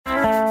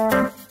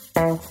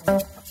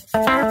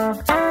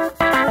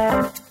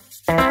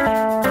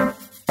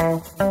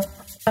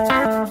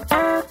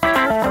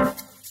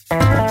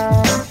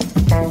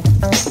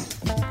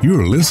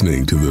You're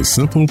listening to the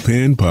Simple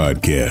Pin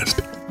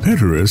Podcast,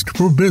 Pinterest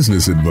for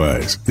business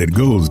advice that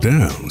goes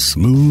down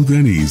smooth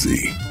and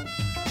easy.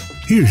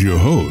 Here's your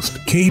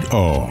host, Kate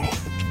Ahl.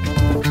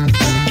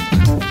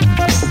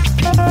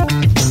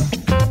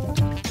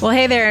 Well,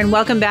 hey there, and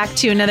welcome back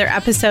to another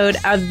episode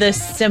of the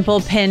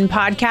Simple Pin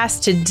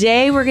Podcast.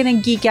 Today, we're going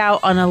to geek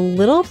out on a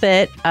little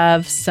bit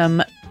of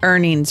some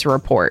earnings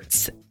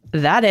reports.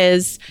 That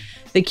is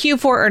the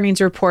Q4 earnings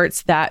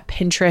reports that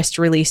Pinterest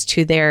released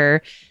to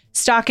their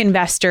stock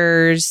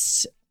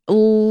investors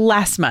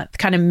last month,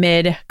 kind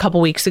of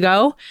couple weeks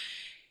ago.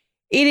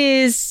 It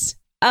is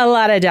a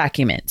lot of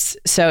documents.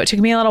 So it took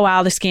me a little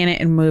while to scan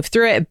it and move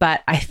through it,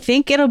 but I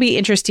think it'll be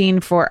interesting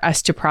for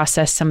us to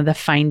process some of the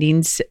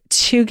findings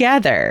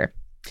together.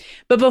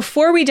 But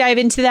before we dive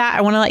into that,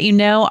 I want to let you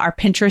know our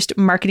Pinterest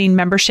marketing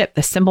membership,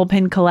 the Simple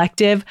Pin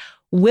Collective,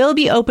 will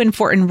be open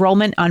for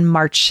enrollment on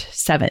March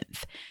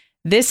 7th.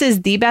 This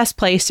is the best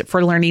place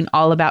for learning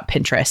all about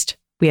Pinterest.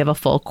 We have a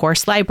full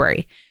course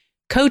library.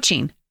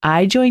 Coaching.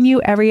 I join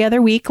you every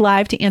other week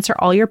live to answer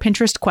all your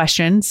Pinterest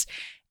questions.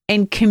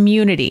 And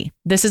community.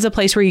 This is a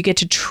place where you get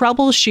to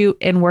troubleshoot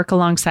and work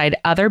alongside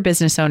other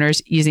business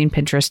owners using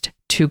Pinterest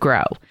to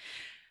grow.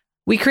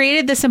 We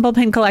created the Simple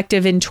Pin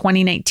Collective in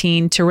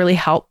 2019 to really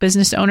help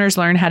business owners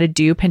learn how to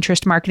do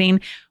Pinterest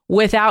marketing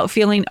without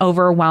feeling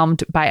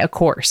overwhelmed by a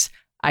course.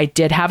 I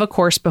did have a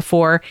course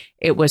before.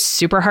 It was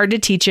super hard to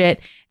teach it,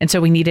 and so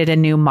we needed a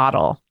new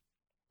model.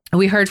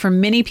 We heard from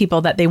many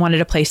people that they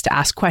wanted a place to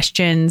ask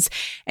questions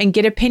and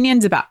get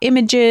opinions about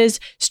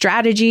images,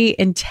 strategy,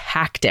 and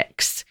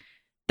tactics.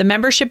 The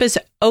membership is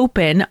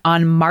open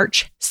on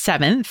March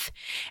 7th,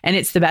 and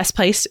it's the best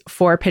place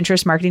for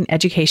Pinterest marketing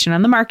education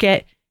on the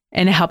market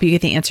and to help you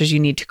get the answers you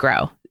need to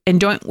grow. And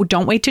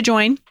don't wait to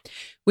join.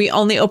 We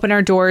only open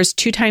our doors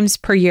 2 times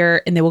per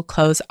year, and they will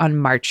close on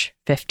March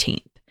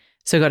 15th.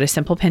 So go to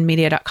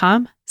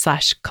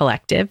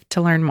simplepinmedia.com/collective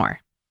to learn more.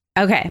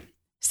 Okay.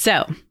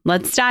 So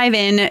let's dive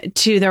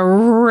into the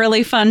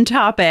really fun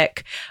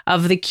topic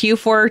of the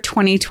Q4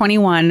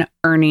 2021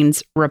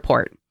 earnings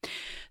report.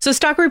 So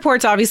stock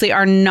reports obviously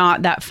are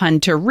not that fun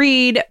to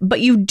read,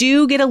 but you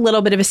do get a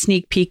little bit of a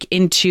sneak peek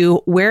into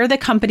where the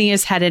company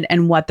is headed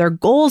and what their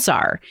goals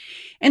are,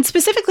 and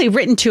specifically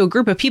written to a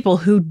group of people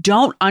who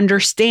don't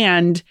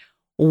understand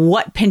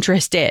what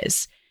Pinterest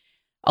is.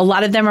 A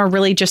lot of them are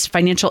really just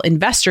financial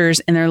investors,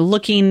 and they're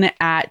looking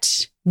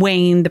at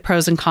weighing the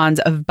pros and cons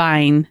of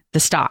buying the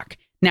stock.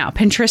 Now,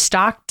 Pinterest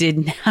stock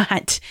did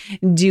not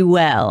do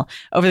well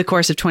over the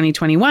course of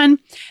 2021.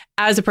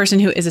 As a person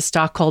who is a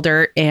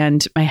stockholder,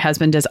 and my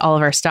husband does all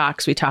of our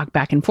stocks, we talk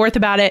back and forth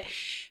about it.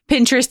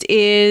 Pinterest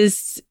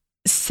is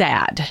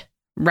sad,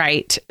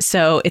 right?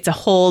 So it's a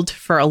hold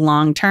for a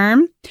long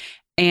term.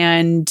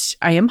 And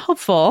I am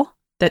hopeful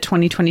that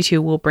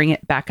 2022 will bring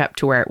it back up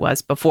to where it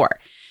was before.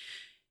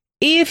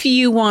 If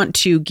you want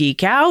to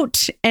geek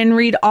out and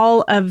read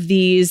all of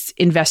these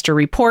investor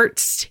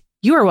reports,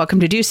 you are welcome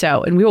to do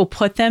so. And we will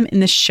put them in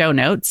the show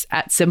notes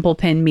at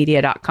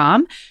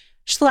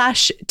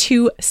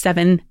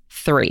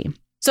simplepinmedia.com/273.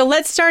 So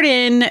let's start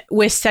in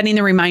with setting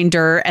the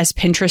reminder, as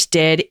Pinterest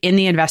did in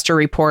the investor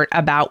report,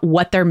 about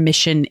what their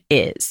mission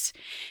is.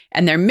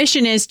 And their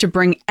mission is to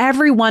bring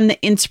everyone the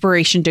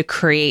inspiration to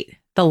create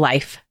the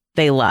life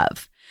they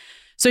love.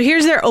 So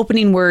here's their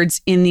opening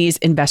words in these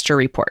investor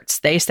reports.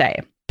 They say,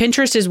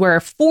 Pinterest is where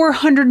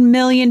 400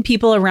 million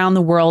people around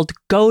the world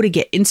go to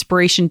get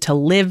inspiration to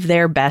live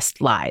their best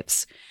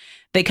lives.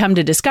 They come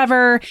to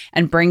discover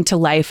and bring to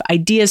life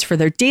ideas for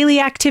their daily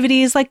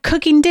activities like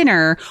cooking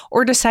dinner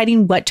or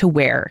deciding what to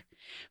wear.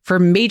 For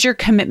major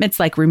commitments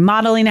like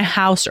remodeling a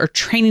house or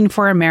training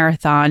for a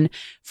marathon,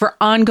 for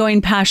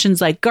ongoing passions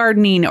like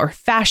gardening or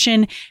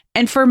fashion,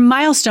 and for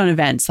milestone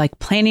events like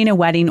planning a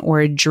wedding or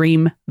a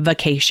dream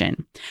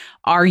vacation.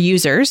 Our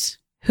users,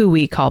 who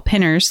we call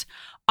pinners,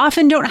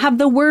 often don't have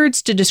the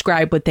words to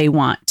describe what they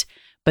want,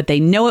 but they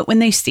know it when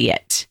they see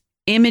it.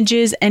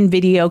 Images and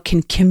video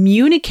can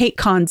communicate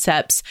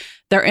concepts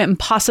that are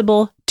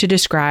impossible to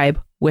describe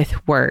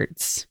with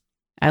words.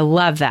 I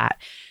love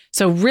that.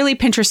 So really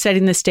Pinterest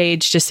setting the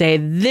stage to say,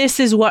 this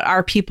is what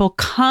our people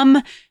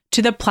come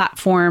to the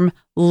platform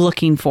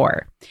looking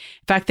for.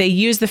 In fact, they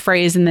use the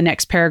phrase in the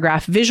next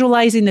paragraph,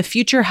 visualizing the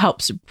future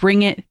helps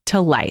bring it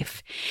to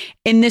life.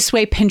 In this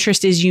way,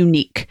 Pinterest is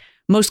unique.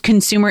 Most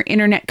consumer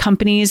internet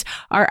companies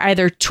are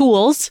either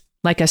tools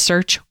like a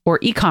search or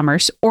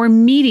e-commerce, or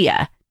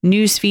media,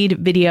 newsfeed,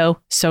 video,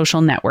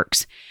 social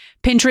networks.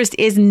 Pinterest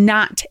is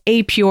not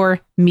a pure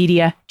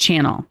media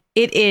channel.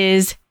 It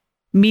is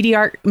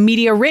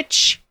media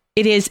rich.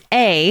 It is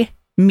a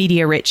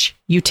media rich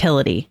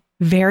utility.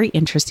 Very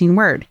interesting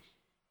word.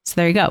 So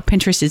there you go.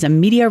 Pinterest is a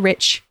media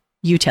rich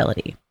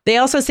utility. They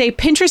also say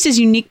Pinterest is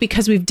unique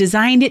because we've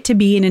designed it to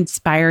be an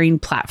inspiring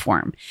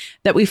platform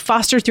that we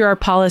foster through our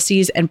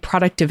policies and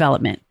product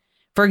development.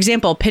 For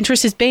example,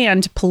 Pinterest has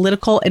banned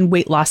political and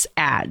weight loss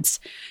ads.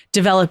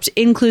 developed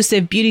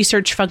inclusive beauty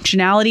search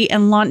functionality,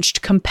 and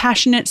launched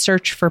compassionate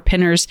search for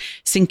pinners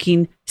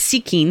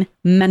seeking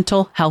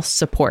mental health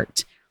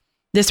support.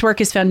 This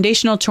work is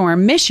foundational to our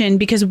mission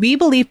because we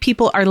believe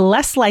people are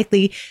less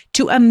likely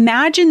to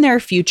imagine their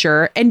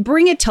future and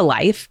bring it to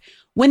life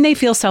when they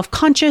feel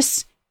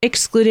self-conscious,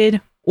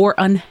 excluded, or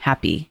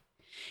unhappy.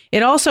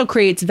 It also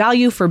creates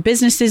value for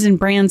businesses and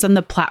brands on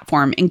the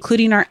platform,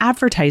 including our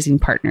advertising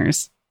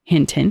partners.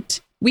 Hint,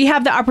 hint. We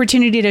have the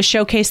opportunity to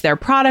showcase their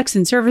products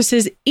and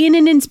services in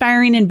an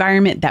inspiring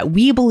environment that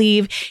we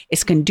believe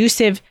is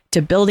conducive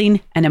to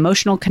building an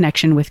emotional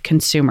connection with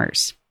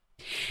consumers.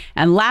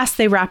 And last,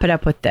 they wrap it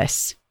up with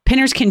this.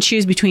 Pinners can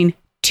choose between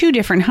 2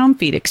 different home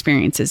feed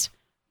experiences,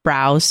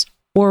 browse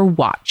or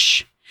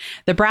watch.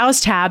 The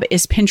Browse tab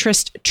is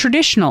Pinterest's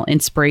traditional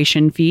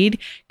inspiration feed,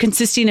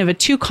 consisting of a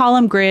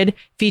 2-column grid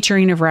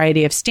featuring a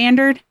variety of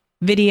standard,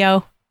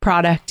 video,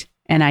 product,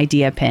 and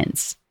idea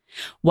pins.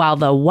 While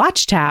the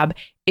Watch tab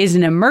is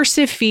an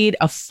immersive feed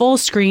of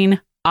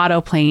full-screen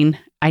auto-playing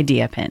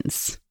idea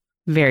pins.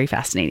 Very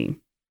fascinating.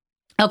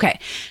 Okay,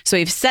 so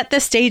we've set the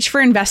stage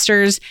for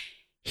investors.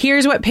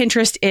 Here's what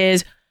Pinterest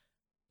is.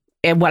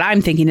 And what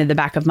I'm thinking in the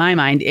back of my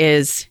mind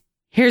is,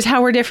 here's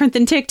how we're different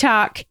than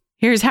TikTok.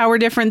 Here's how we're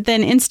different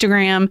than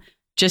Instagram.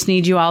 Just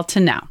need you all to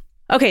know.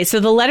 Okay, so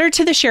the letter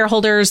to the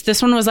shareholders,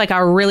 this one was like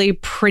a really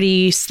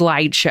pretty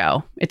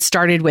slideshow. It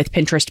started with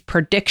Pinterest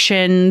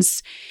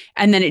predictions,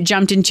 and then it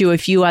jumped into a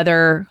few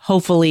other,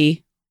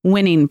 hopefully,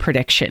 winning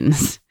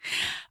predictions.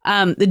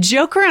 The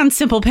joke around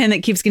Simple Pin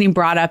that keeps getting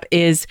brought up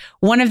is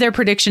one of their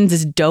predictions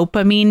is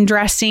dopamine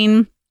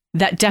dressing.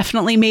 That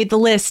definitely made the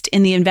list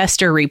in the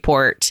investor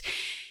report.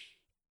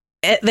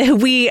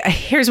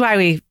 Here's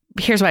why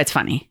it's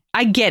funny.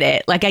 I get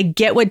it. Like, I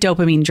get what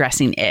dopamine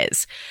dressing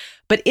is.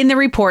 But in the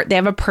report, they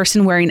have a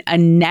person wearing a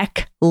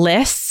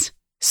neckless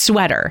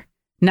sweater.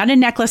 Not a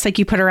necklace like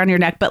you put around your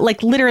neck, but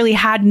like literally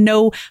had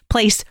no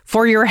place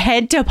for your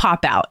head to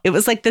pop out. It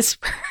was like this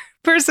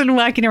person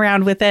walking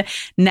around with a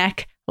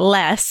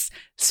neckless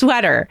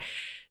sweater.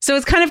 So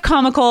it's kind of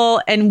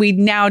comical, and we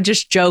now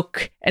just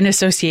joke and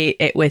associate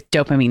it with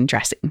dopamine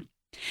dressing.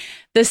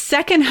 The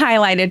second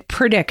highlighted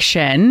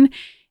prediction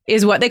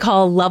is what they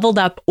call leveled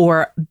up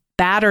or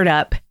battered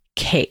up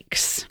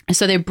cakes.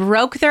 So they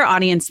broke their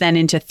audience then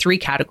into 3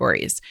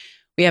 categories.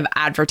 We have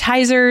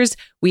advertisers,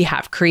 we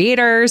have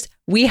creators,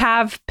 we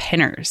have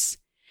pinners.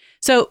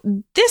 So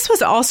this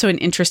was also an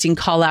interesting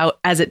call out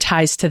as it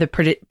ties to the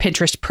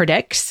Pinterest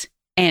predicts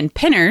and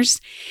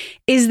pinners,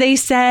 is they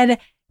said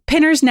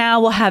pinners now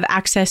will have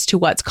access to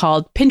what's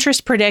called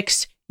Pinterest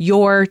Predicts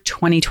Your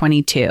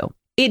 2022.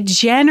 It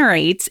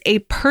generates a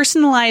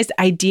personalized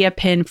idea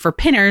pin for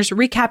pinners,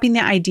 recapping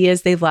the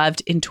ideas they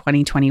loved in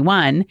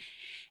 2021.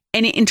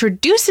 And it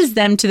introduces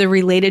them to the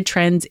related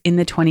trends in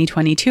the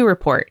 2022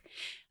 report.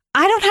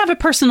 I don't have a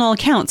personal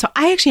account, so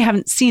I actually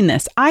haven't seen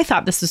this. I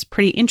thought this was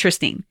pretty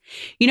interesting.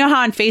 You know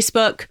how on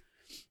Facebook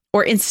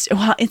or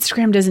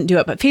Instagram doesn't do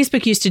it, but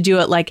Facebook used to do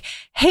it like,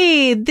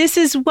 hey, this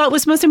is what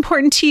was most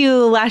important to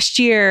you last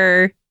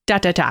year, ...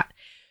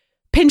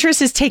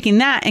 Pinterest is taking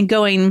that and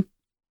going,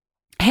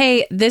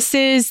 hey, this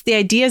is the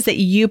ideas that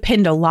you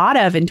pinned a lot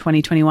of in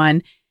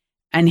 2021.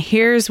 And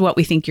here's what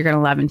we think you're going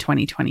to love in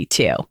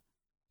 2022.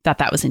 Thought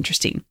that was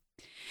interesting.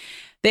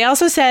 They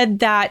also said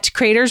that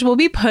creators will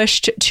be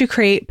pushed to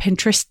create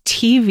Pinterest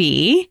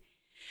TV,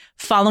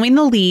 following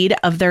the lead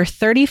of their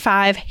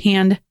 35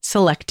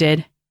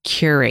 hand-selected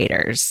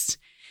curators.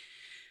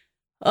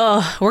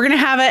 Oh, we're going to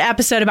have an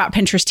episode about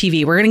Pinterest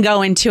TV. We're going to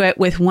go into it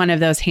with one of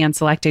those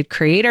hand-selected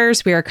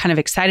creators. We are kind of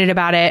excited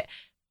about it.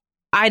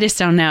 I just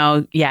don't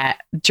know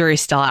yet.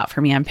 Jury's still out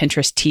for me on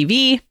Pinterest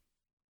TV.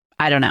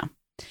 I don't know.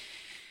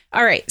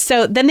 All right.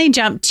 So then they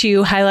jump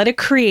to highlight a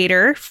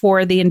creator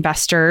for the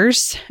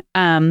investors.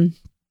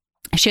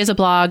 She has a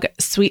blog,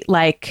 Sweet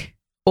Like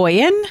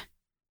Oyen.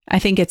 I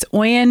think it's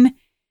Oyen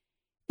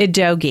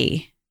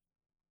Idogi.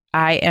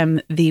 I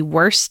am the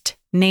worst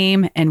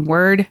name and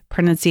word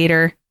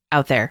pronunciator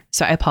out there,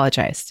 so I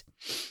apologize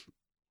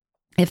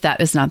if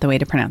that is not the way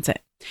to pronounce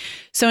it.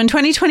 So in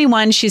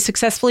 2021, she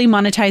successfully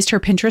monetized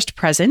her Pinterest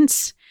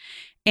presence,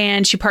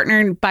 and she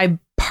partnering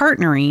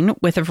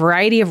with a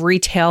variety of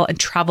retail and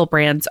travel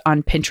brands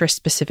on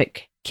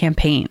Pinterest-specific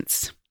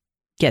campaigns.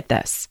 Get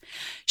this.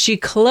 She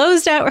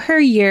closed out her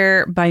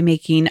year by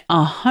making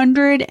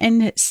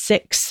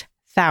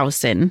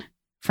 $106,000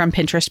 from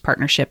Pinterest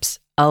partnerships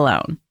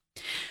alone.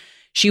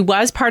 She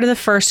was part of the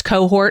first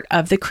cohort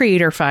of the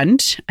Creator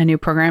Fund, a new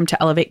program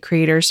to elevate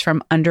creators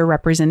from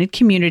underrepresented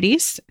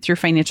communities through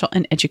financial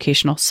and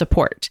educational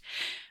support.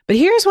 But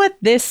here's what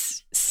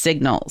this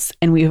signals,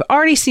 and we've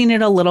already seen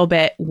it a little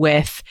bit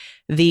with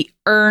the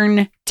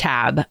Earn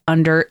tab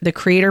under the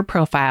creator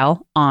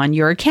profile on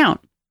your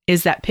account,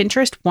 is that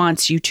Pinterest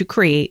wants you to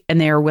create and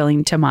they are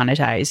willing to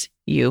monetize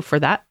you for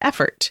that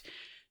effort.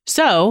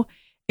 So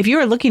if you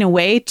are looking a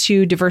way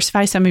to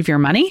diversify some of your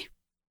money,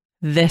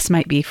 this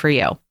might be for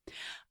you.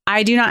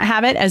 I do not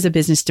have it as a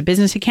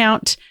business-to-business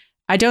account.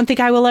 I don't think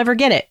I will ever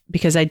get it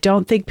because I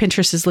don't think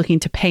Pinterest is looking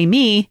to pay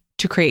me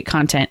to create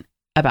content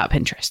about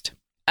Pinterest.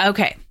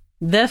 Okay,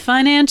 The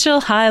financial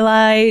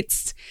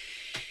highlights.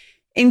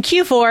 In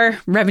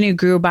Q4, revenue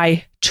grew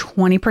by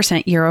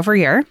 20% year over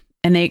year,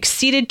 and they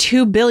exceeded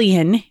 $2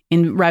 billion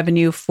in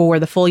revenue for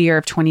the full year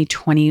of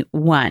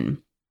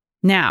 2021.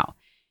 Now,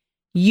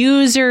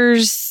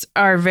 users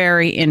are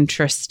very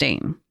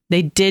interesting.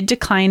 They did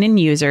decline in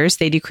users.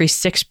 They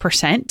decreased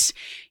 6%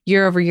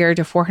 year over year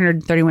to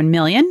 431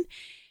 million.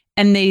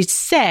 And they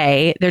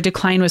say their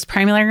decline was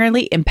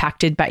primarily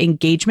impacted by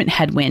engagement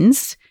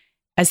headwinds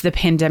as the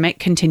pandemic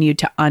continued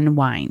to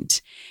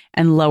unwind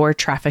and lower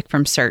traffic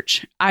from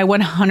search. I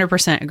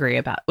 100%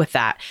 agree with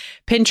that.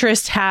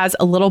 Pinterest has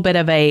a little bit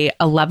of a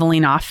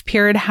leveling off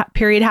period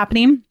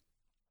happening.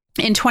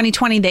 In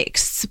 2020, they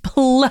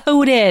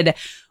exploded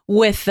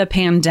with the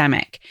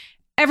pandemic.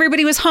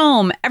 Everybody was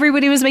home.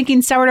 Everybody was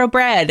making sourdough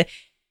bread.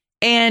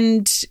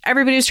 And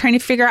everybody was trying to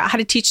figure out how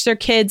to teach their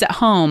kids at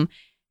home.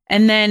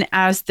 And then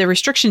as the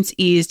restrictions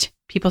eased,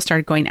 people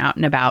started going out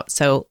and about,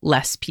 so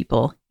less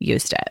people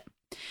used it.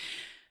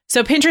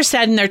 So Pinterest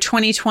said in their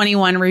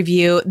 2021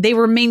 review, they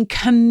remain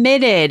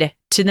committed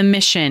to the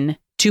mission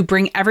to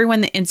bring everyone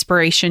the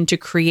inspiration to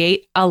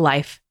create a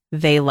life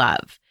they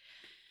love.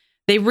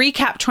 They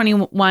recap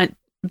 21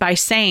 by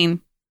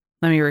saying,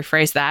 let me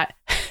rephrase that.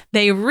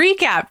 They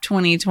recap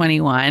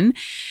 2021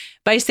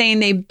 by saying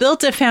they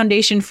built a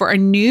foundation for a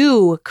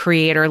new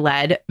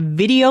creator-led,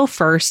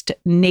 video-first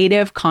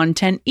native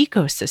content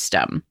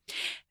ecosystem.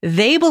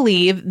 They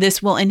believe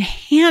this will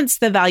enhance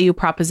the value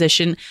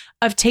proposition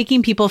of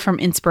taking people from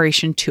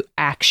inspiration to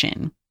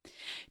action.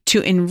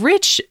 To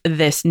enrich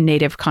this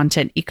native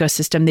content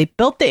ecosystem, they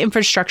built the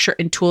infrastructure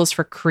and tools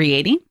for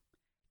creating,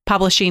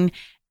 publishing,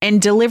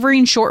 and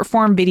delivering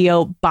short-form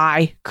video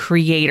by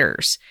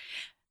creators.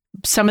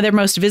 Some of their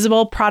most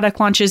visible product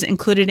launches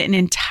included an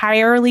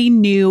entirely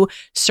new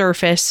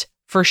surface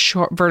for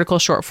vertical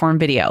short-form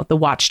video, the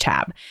Watch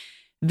tab,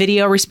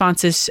 video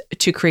responses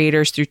to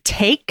creators through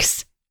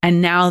Takes,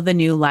 and now the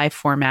new live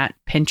format,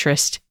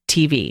 Pinterest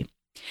TV.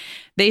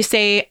 They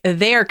say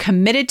they are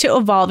committed to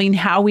evolving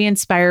how we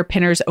inspire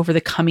pinners over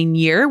the coming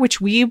year, which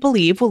we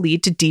believe will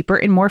lead to deeper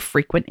and more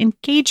frequent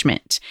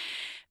engagement.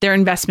 Their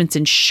investments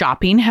in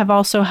shopping have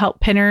also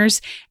helped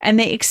pinners, and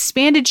they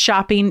expanded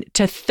shopping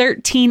to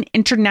 13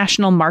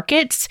 international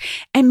markets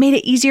and made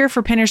it easier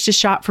for pinners to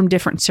shop from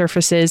different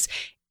surfaces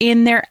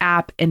in their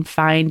app and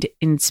find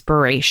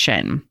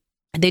inspiration.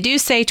 They do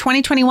say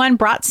 2021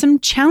 brought some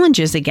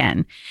challenges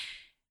again.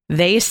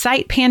 They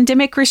cite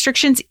pandemic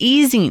restrictions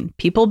easing,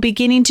 people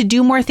beginning to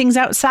do more things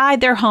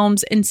outside their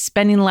homes and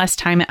spending less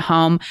time at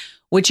home,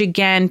 which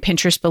again,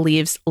 Pinterest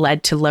believes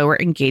led to lower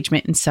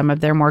engagement in some of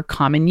their more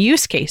common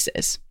use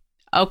cases.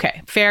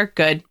 Okay, fair,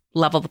 good,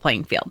 level the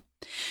playing field.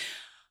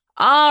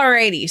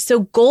 Alrighty,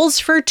 so goals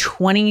for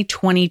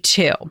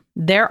 2022.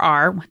 There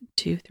are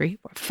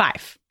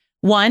 5.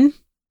 1,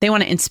 they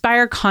want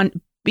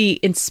to be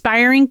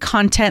inspiring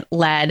content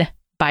led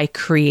by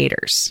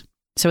creators.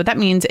 So what that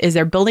means is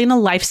they're building a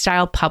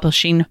lifestyle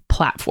publishing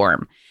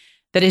platform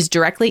that is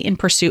directly in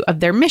pursuit of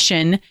their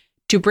mission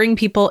to bring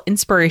people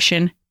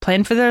inspiration,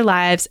 plan for their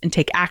lives, and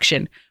take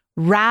action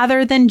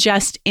rather than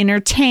just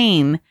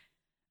entertain.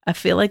 I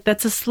feel like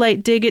that's a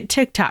slight dig at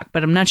TikTok,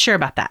 but I'm not sure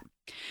about that.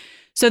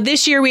 So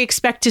this year, we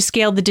expect to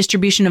scale the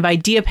distribution of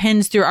idea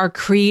pins through our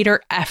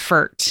creator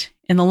effort.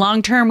 In the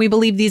long term, we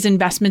believe these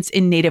investments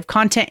in native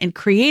content and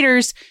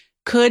creators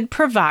could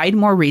provide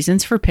more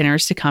reasons for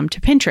pinners to come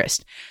to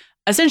Pinterest.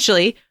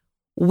 Essentially,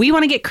 we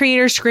want to get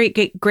creators to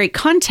create great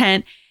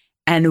content,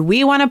 and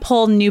we want to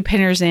pull new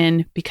pinners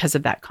in because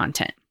of that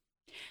content.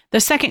 The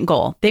second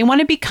goal, they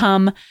want to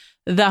become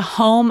the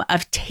home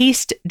of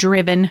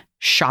taste-driven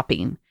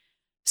shopping.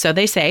 So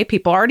they say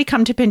people already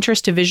come to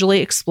Pinterest to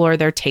visually explore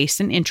their tastes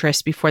and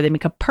interests before they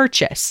make a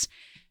purchase.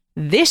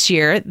 This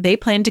year, they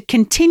plan to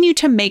continue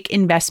to make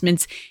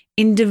investments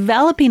in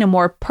developing a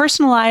more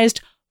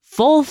personalized,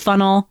 full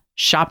funnel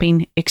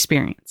shopping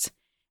experience,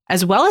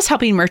 as well as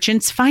helping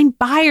merchants find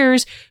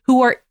buyers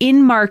who are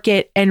in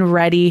market and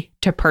ready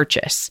to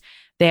purchase.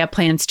 They have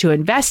plans to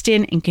invest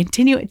in and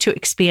continue to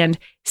expand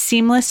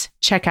seamless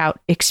checkout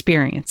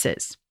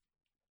experiences.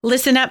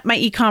 Listen up, my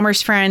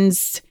e-commerce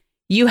friends.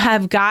 You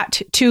have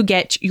got to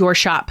get your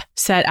shop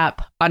set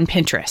up on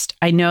Pinterest.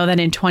 I know that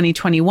in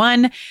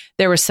 2021,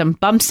 there was some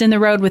bumps in the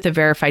road with the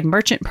verified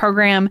merchant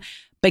program,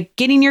 but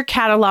getting your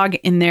catalog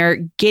in there,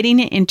 getting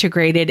it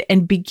integrated,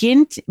 and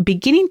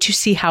beginning to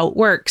see how it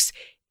works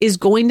is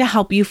going to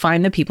help you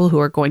find the people who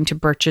are going to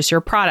purchase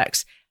your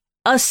products,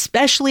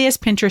 especially as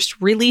Pinterest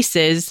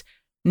releases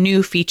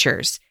new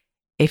features.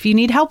 If you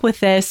need help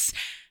with this,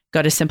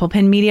 go to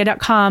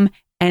simplepinmedia.com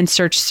and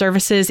search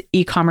Services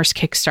E-commerce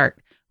Kickstart.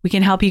 We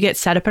can help you get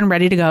set up and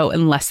ready to go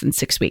in less than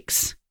 6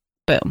 weeks.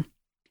 Boom.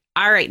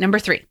 All right, number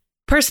 3,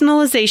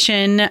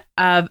 personalization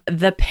of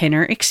the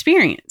pinner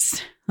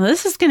experience. Well,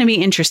 this is going to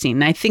be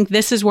interesting. I think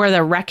this is where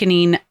the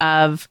reckoning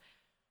of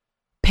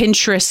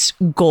Pinterest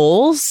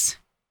goals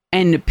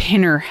and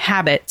pinner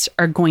habits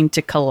are going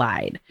to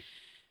collide.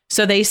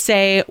 So they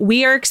say,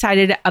 we are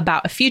excited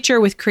about a future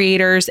with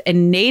creators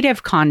and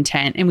native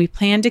content, and we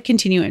plan to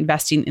continue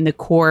investing in the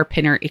core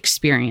Pinner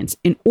experience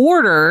in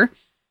order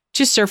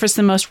to surface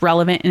the most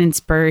relevant and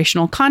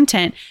inspirational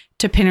content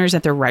to Pinners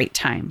at the right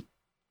time.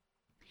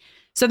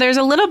 So there's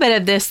a little bit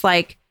of this,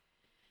 like,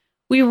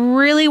 we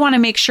really want to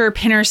make sure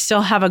Pinners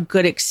still have a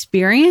good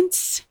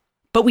experience,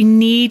 but we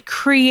need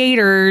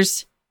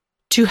creators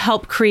to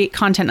help create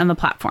content on the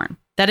platform.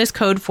 That is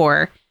code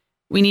for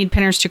we need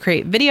Pinners to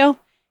create video,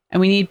 and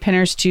we need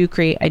Pinners to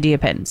create idea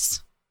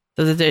pins.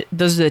 Those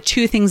are the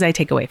two things I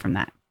take away from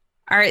that.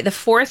 All right, the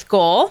fourth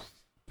goal,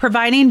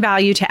 providing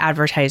value to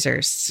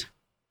advertisers.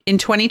 In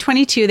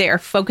 2022, they are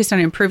focused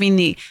on improving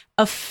the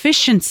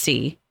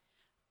efficiency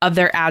of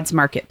their ads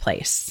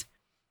marketplace.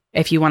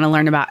 If you want to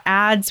learn about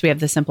ads, we have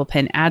the Simple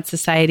Pin Ad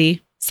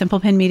Society,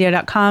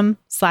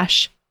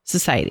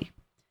 simplepinmedia.com/society.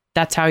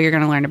 That's how you're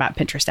going to learn about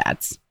Pinterest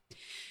ads.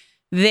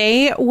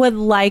 They would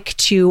like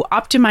to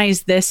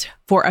optimize this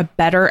for a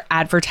better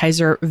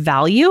advertiser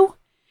value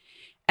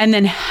and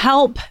then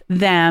help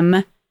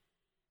them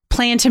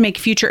plan to make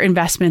future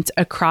investments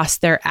across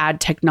their ad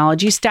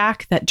technology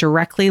stack that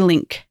directly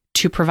link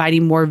to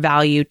providing more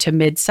value to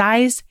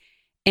mid-size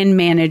and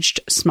managed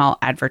small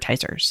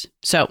advertisers.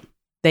 So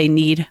they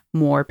need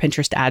more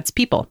Pinterest ads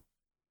people.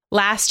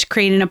 Last,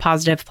 creating a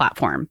positive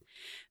platform.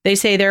 They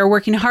say they're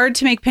working hard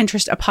to make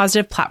Pinterest a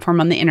positive platform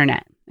on the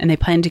internet, and they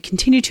plan to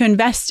continue to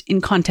invest in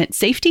content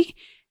safety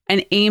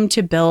and aim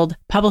to build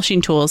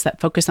publishing tools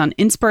that focus on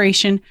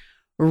inspiration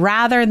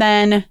rather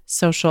than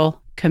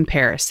social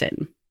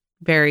comparison.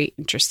 Very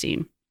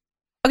interesting.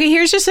 Okay,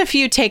 here's just a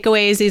few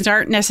takeaways. These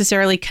aren't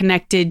necessarily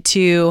connected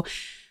to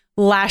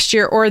last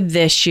year or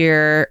this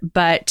year,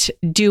 but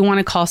do want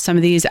to call some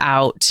of these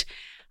out.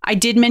 I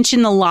did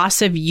mention the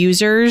loss of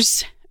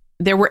users.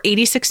 There were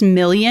 86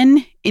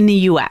 million in the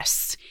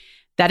US.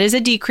 That is a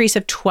decrease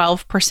of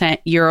 12%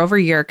 year over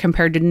year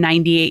compared to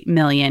 98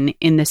 million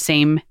in the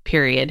same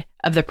period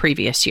of the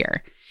previous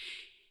year.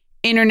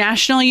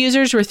 International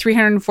users were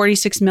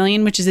 346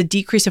 million, which is a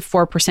decrease of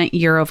 4%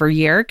 year over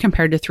year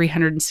compared to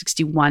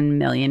 361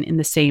 million in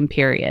the same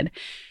period.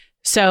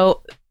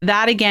 So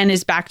that again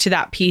is back to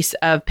that piece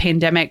of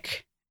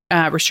pandemic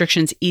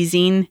restrictions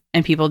easing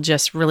and people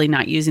just really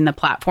not using the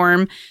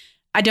platform.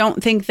 I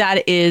don't think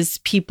that is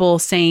people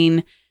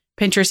saying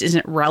Pinterest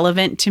isn't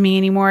relevant to me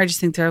anymore. I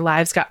just think their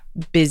lives got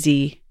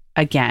busy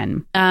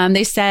again.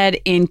 They said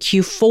in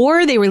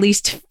Q4, they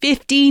released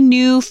 50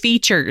 new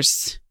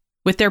features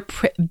with their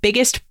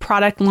biggest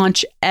product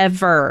launch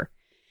ever.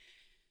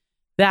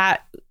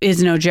 That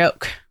is no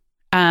joke.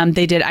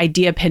 They did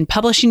idea pin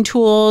publishing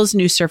tools,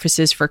 new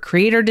surfaces for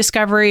creator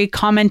discovery,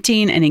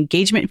 commenting and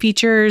engagement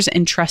features,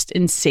 and trust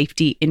and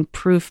safety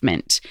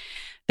improvement.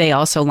 They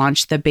also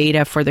launched the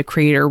beta for the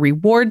Creator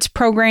Rewards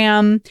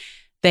program.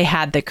 They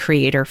had the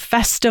Creator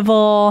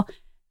Festival.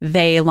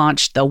 They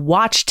launched the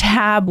Watch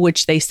tab,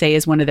 which they say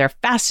is one of their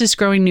fastest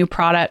growing new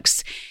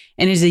products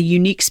and is a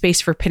unique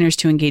space for Pinners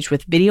to engage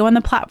with video on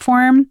the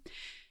platform.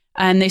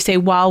 And they say,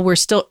 while we're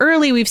still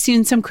early, we've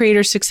seen some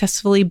creators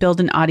successfully build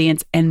an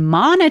audience and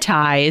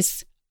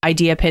monetize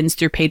idea pins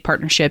through paid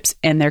partnerships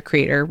and their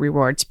Creator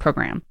Rewards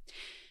program.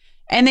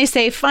 And they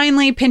say,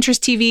 finally, Pinterest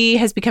TV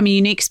has become a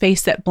unique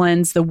space that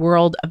blends the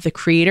world of the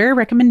creator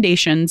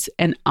recommendations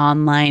and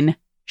online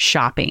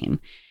shopping.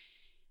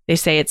 They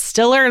say it's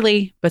still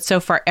early, but so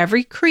far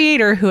every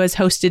creator who has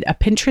hosted a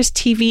Pinterest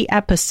TV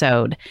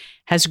episode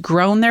has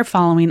grown their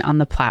following on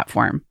the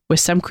platform, with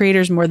some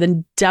creators more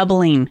than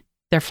doubling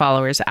their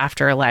followers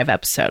after a live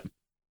episode.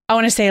 I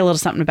want to say a little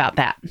something about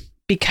that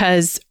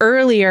because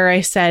earlier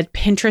I said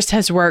Pinterest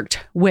has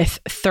worked with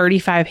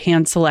 35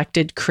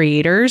 hand-selected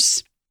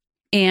creators.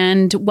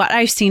 And what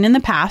I've seen in the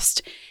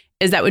past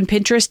is that when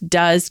Pinterest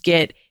does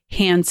get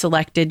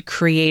hand-selected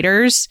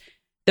creators,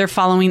 their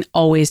following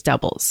always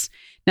doubles.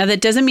 Now,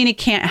 that doesn't mean it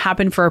can't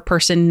happen for a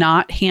person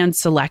not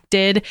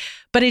hand-selected,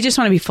 but I just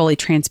want to be fully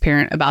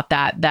transparent about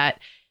that,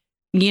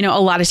 you know, a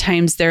lot of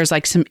times there's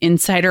like some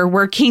insider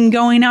working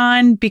going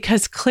on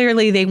because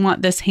clearly they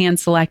want this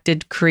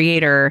hand-selected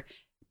creator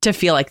to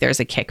feel like there's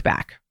a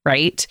kickback,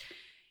 right?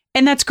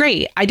 And that's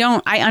great.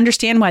 I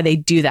understand why they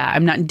do that.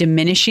 I'm not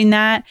diminishing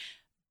that.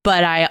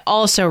 But I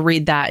also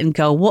read that and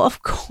go, well,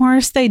 of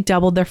course they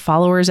doubled their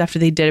followers after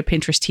they did a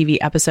Pinterest TV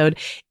episode.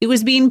 It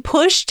was being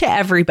pushed to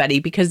everybody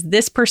because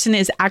this person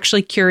is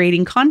actually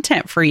curating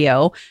content for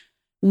you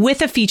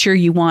with a feature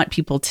you want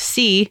people to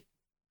see.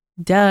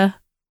 Duh.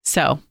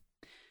 So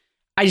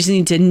I just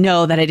need to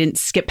know that I didn't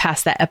skip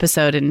past that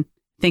episode and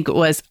think it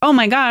was, oh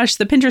my gosh,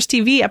 the Pinterest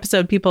TV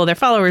episode people, their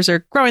followers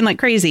are growing like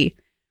crazy.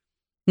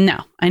 No,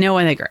 I know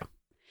why they grow.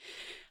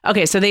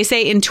 Okay, so they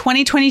say in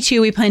 2022,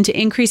 we plan to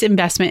increase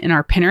investment in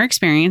our Pinner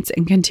experience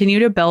and continue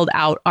to build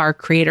out our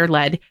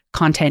creator-led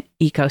content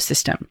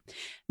ecosystem.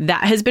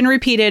 That has been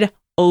repeated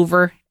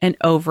over and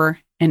over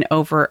and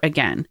over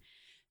again.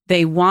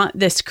 They want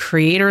this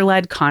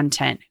creator-led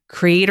content,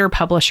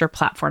 creator-publisher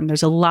platform.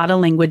 There's a lot of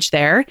language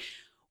there,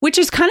 which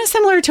is kind of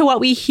similar to what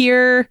we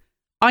hear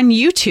on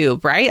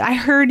YouTube, right? I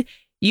heard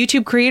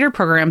YouTube creator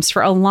programs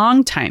for a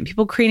long time,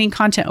 people creating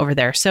content over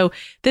there. So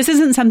this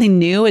isn't something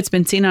new. It's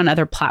been seen on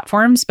other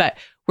platforms, but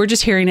we're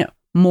just hearing it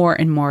more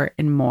and more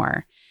and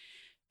more.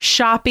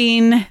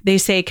 Shopping, they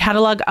say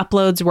catalog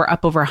uploads were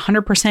up over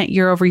 100%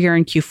 year over year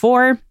in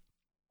Q4.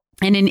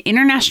 And in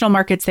international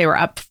markets, they were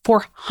up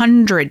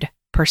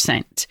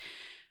 400%,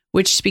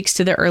 which speaks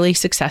to the early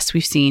success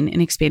we've seen in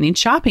expanding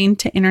shopping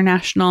to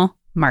international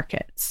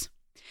markets.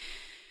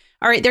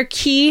 All right, their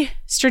key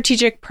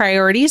strategic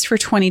priorities for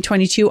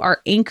 2022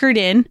 are anchored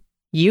in,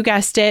 you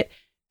guessed it,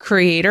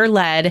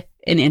 creator-led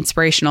and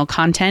inspirational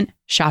content,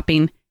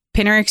 shopping,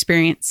 pinner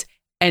experience,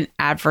 and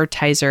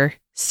advertiser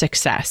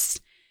success.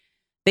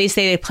 They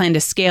say they plan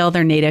to scale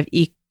their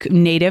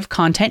native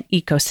content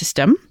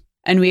ecosystem,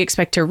 and we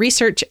expect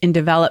research and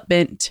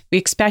development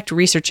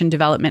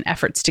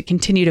efforts to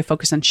continue to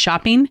focus on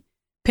shopping,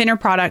 pinner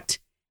product,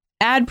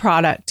 ad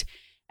product,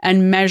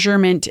 and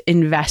measurement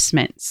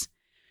investments.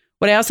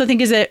 What I also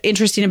think is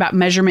interesting about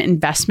measurement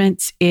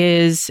investments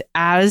is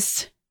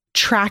as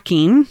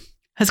tracking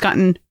has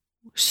gotten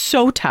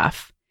so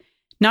tough,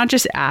 not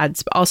just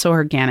ads, but also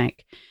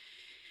organic.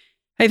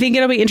 I think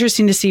it'll be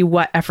interesting to see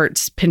what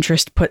efforts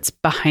Pinterest puts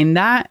behind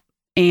that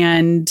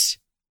and,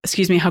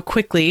 how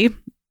quickly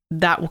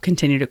that will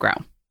continue to grow.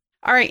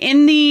 All right.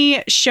 In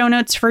the show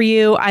notes for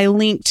you, I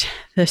linked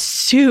the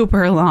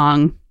super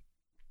long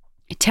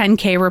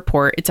 10K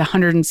report. It's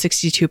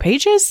 162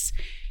 pages.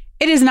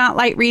 It is not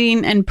light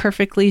reading and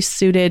perfectly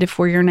suited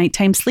for your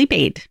nighttime sleep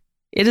aid.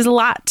 It is a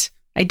lot.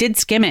 I did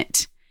skim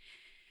it.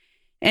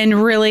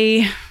 And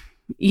really,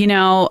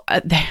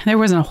 there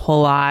wasn't a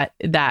whole lot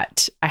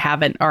that I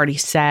haven't already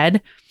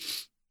said.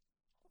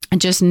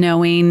 Just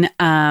knowing,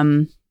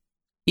 that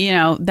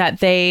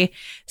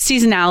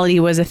seasonality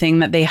was a thing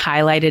that they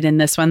highlighted in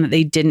this one that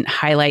they didn't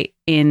highlight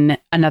in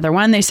another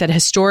one. They said,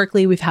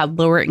 historically, we've had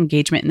lower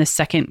engagement in the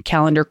second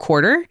calendar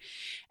quarter,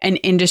 and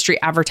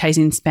industry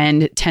advertising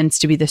spend tends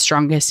to be the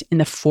strongest in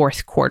the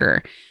fourth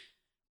quarter.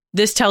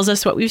 This tells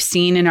us what we've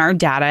seen in our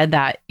data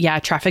that,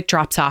 traffic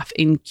drops off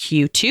in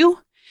Q2,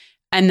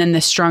 and then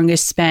the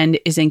strongest spend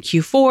is in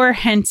Q4.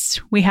 Hence,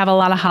 we have a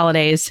lot of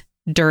holidays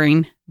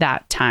during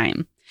that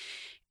time.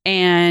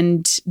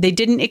 And they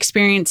didn't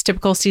experience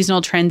typical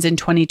seasonal trends in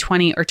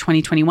 2020 or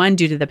 2021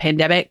 due to the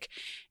pandemic.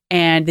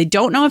 And they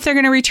don't know if they're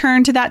going to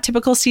return to that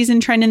typical season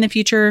trend in the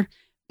future,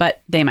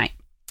 but they might.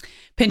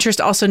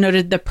 Pinterest also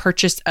noted the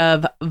purchase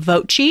of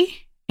Vochi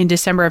in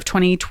December of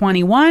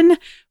 2021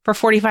 for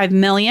 $45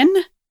 million.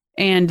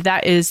 And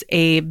that is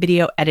a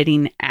video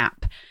editing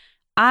app.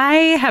 I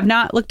have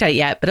not looked at it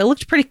yet, but it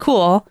looked pretty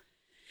cool.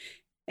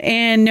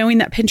 And knowing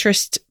that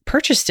Pinterest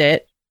purchased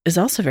it is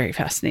also very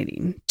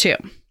fascinating too.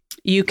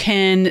 You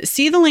can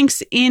see the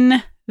links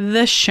in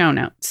the show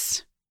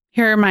notes.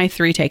 Here are my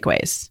 3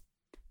 takeaways.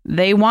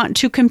 They want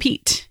to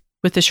compete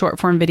with the short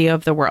form video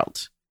of the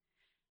world.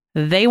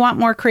 They want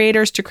more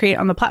creators to create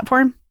on the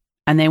platform,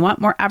 and they want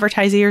more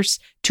advertisers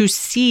to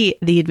see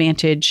the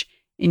advantage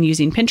in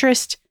using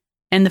Pinterest.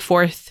 And the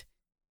 4th,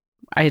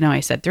 I know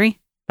I said 3,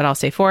 but I'll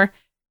say 4,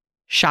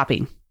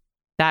 shopping.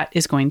 That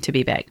is going to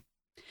be big.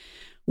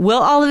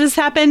 Will all of this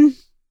happen?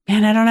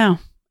 Man, I don't know.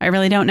 I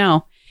really don't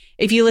know.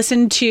 If you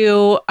listen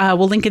to,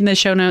 we'll link in the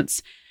show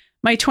notes,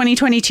 my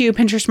 2022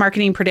 Pinterest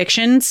marketing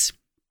predictions,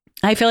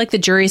 I feel like the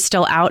jury's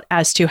still out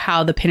as to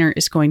how the pinner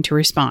is going to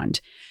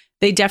respond.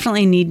 They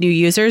definitely need new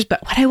users,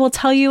 but what I will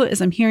tell you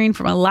is I'm hearing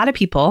from a lot of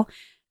people,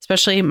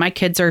 especially my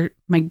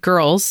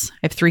girls, I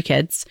have 3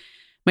 kids.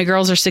 My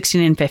girls are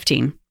 16 and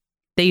 15.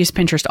 They use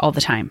Pinterest all the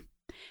time.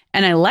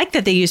 And I like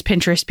that they use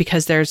Pinterest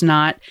because there's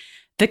not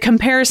the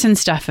comparison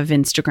stuff of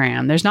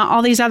Instagram. There's not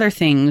all these other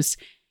things.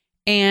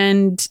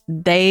 And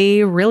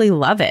they really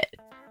love it.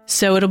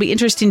 So it'll be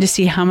interesting to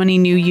see how many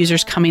new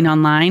users coming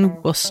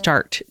online will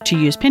start to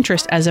use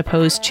Pinterest as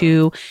opposed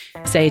to,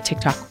 say,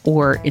 TikTok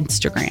or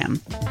Instagram.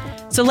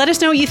 So let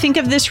us know what you think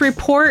of this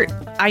report.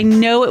 I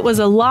know it was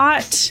a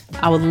lot.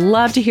 I would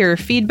love to hear your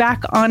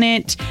feedback on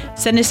it.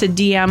 Send us a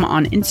DM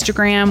on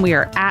Instagram. We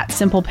are at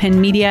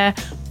SimplePinMedia.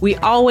 We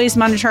always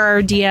monitor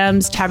our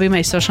DMs, Tabby,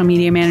 my social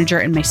media manager,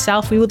 and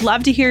myself. We would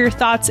love to hear your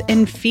thoughts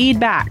and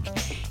feedback.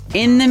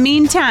 In the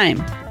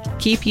meantime,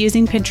 keep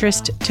using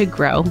Pinterest to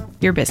grow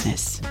your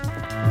business.